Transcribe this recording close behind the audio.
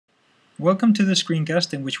Welcome to the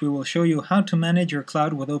screencast in which we will show you how to manage your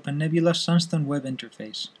cloud with OpenNebula Sunstone web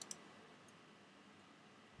interface.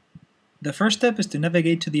 The first step is to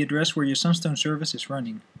navigate to the address where your Sunstone service is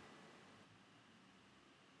running.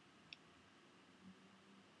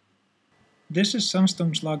 This is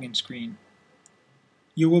Sunstone's login screen.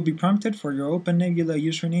 You will be prompted for your OpenNebula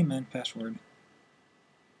username and password.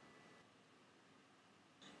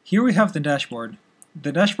 Here we have the dashboard.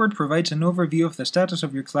 The dashboard provides an overview of the status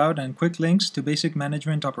of your cloud and quick links to basic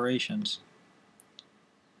management operations.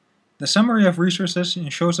 The summary of resources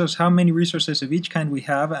shows us how many resources of each kind we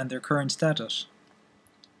have and their current status.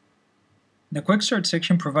 The Quick Start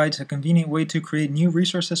section provides a convenient way to create new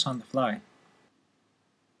resources on the fly.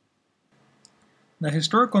 The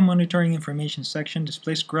Historical Monitoring Information section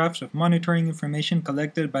displays graphs of monitoring information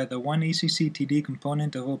collected by the 1ACCTD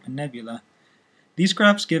component of OpenNebula. These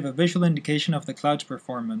graphs give a visual indication of the cloud's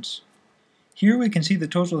performance. Here we can see the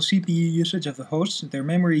total CPU usage of the hosts, their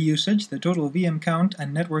memory usage, the total VM count,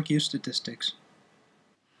 and network use statistics.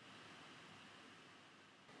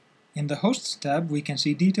 In the Hosts tab, we can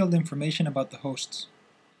see detailed information about the hosts.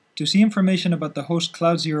 To see information about the host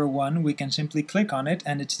Cloud01, we can simply click on it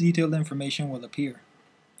and its detailed information will appear.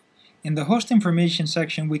 In the Host Information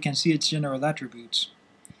section, we can see its general attributes.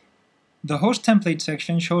 The Host Template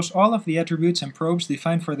section shows all of the attributes and probes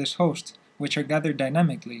defined for this host, which are gathered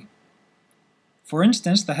dynamically. For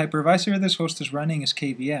instance, the hypervisor this host is running is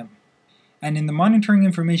KVM. And in the Monitoring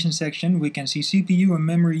Information section, we can see CPU and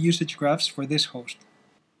memory usage graphs for this host.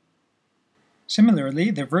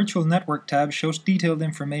 Similarly, the Virtual Network tab shows detailed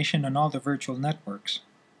information on all the virtual networks.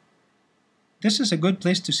 This is a good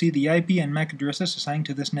place to see the IP and MAC addresses assigned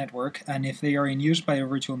to this network and if they are in use by a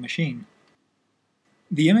virtual machine.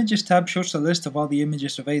 The Images tab shows a list of all the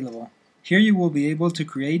images available. Here you will be able to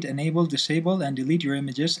create, enable, disable, and delete your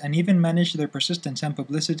images, and even manage their persistence and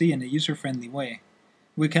publicity in a user-friendly way.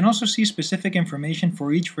 We can also see specific information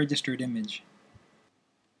for each registered image.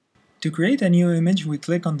 To create a new image, we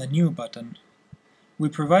click on the New button. We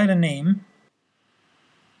provide a name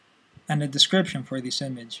and a description for this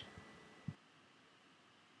image.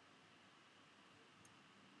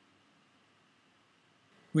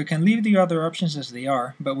 We can leave the other options as they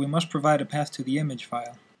are, but we must provide a path to the image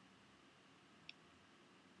file.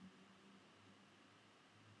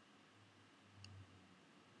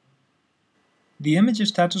 The image's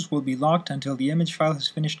status will be locked until the image file has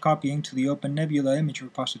finished copying to the OpenNebula image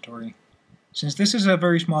repository. Since this is a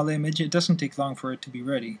very small image, it doesn't take long for it to be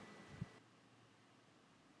ready.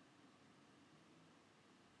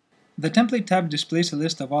 The Template tab displays a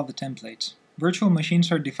list of all the templates. Virtual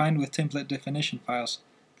machines are defined with template definition files.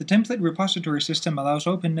 The template repository system allows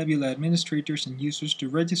OpenNebula administrators and users to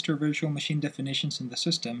register virtual machine definitions in the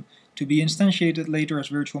system to be instantiated later as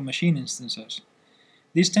virtual machine instances.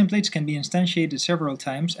 These templates can be instantiated several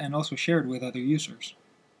times and also shared with other users.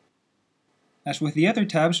 As with the other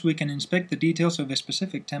tabs, we can inspect the details of a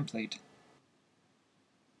specific template.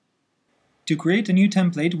 To create a new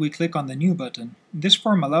template, we click on the New button. This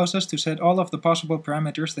form allows us to set all of the possible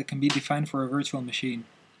parameters that can be defined for a virtual machine.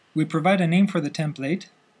 We provide a name for the template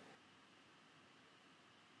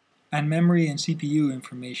and memory and CPU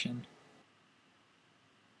information.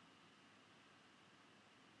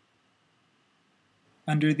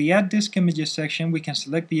 Under the Add Disk Images section, we can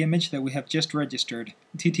select the image that we have just registered,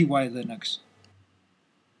 TTY Linux.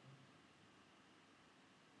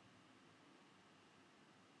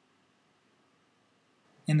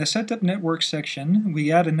 In the Setup Network section,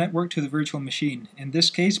 we add a network to the virtual machine, in this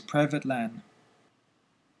case, private LAN.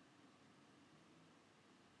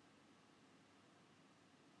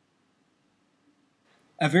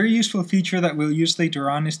 A very useful feature that we'll use later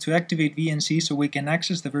on is to activate VNC so we can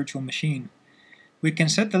access the virtual machine. We can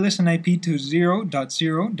set the listen IP to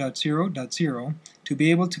 0.0.0.0 to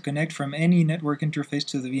be able to connect from any network interface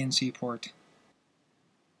to the VNC port.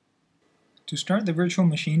 To start the virtual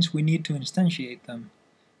machines, we need to instantiate them.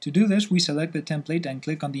 To do this, we select the template and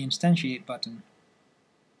click on the Instantiate button.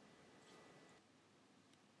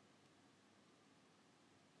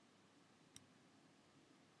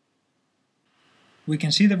 We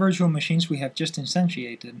can see the virtual machines we have just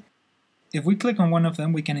instantiated. If we click on one of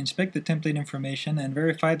them, we can inspect the template information and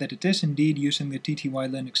verify that it is indeed using the TTY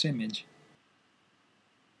Linux image.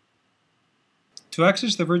 To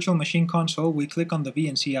access the virtual machine console, we click on the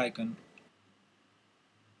VNC icon.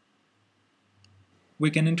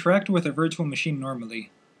 We can interact with a virtual machine normally.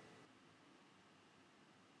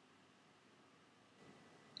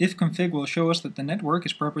 Ifconfig will show us that the network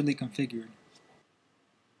is properly configured.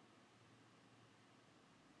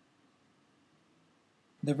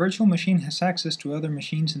 The virtual machine has access to other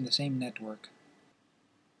machines in the same network.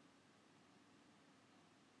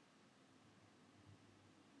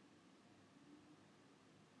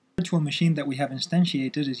 virtual machine that we have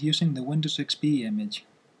instantiated is using the Windows XP image.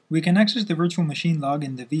 We can access the virtual machine log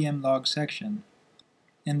in the VM log section.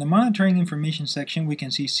 In the monitoring information section, we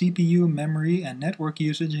can see CPU, memory, and network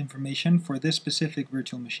usage information for this specific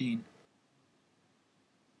virtual machine.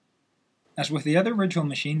 As with the other virtual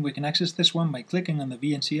machine, we can access this one by clicking on the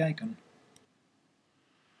VNC icon.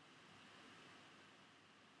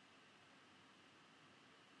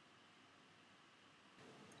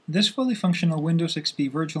 This fully functional Windows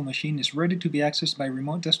XP virtual machine is ready to be accessed by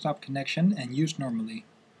remote desktop connection and used normally.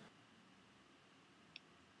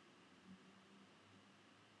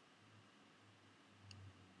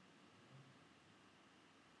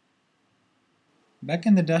 Back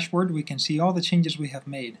in the dashboard, we can see all the changes we have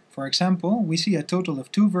made. For example, we see a total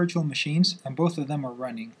of 2 virtual machines and both of them are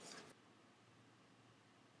running.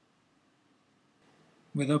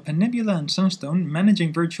 With OpenNebula and Sunstone,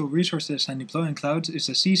 managing virtual resources and deploying clouds is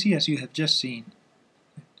as easy as you have just seen.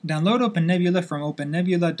 Download OpenNebula from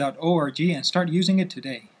opennebula.org and start using it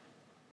today.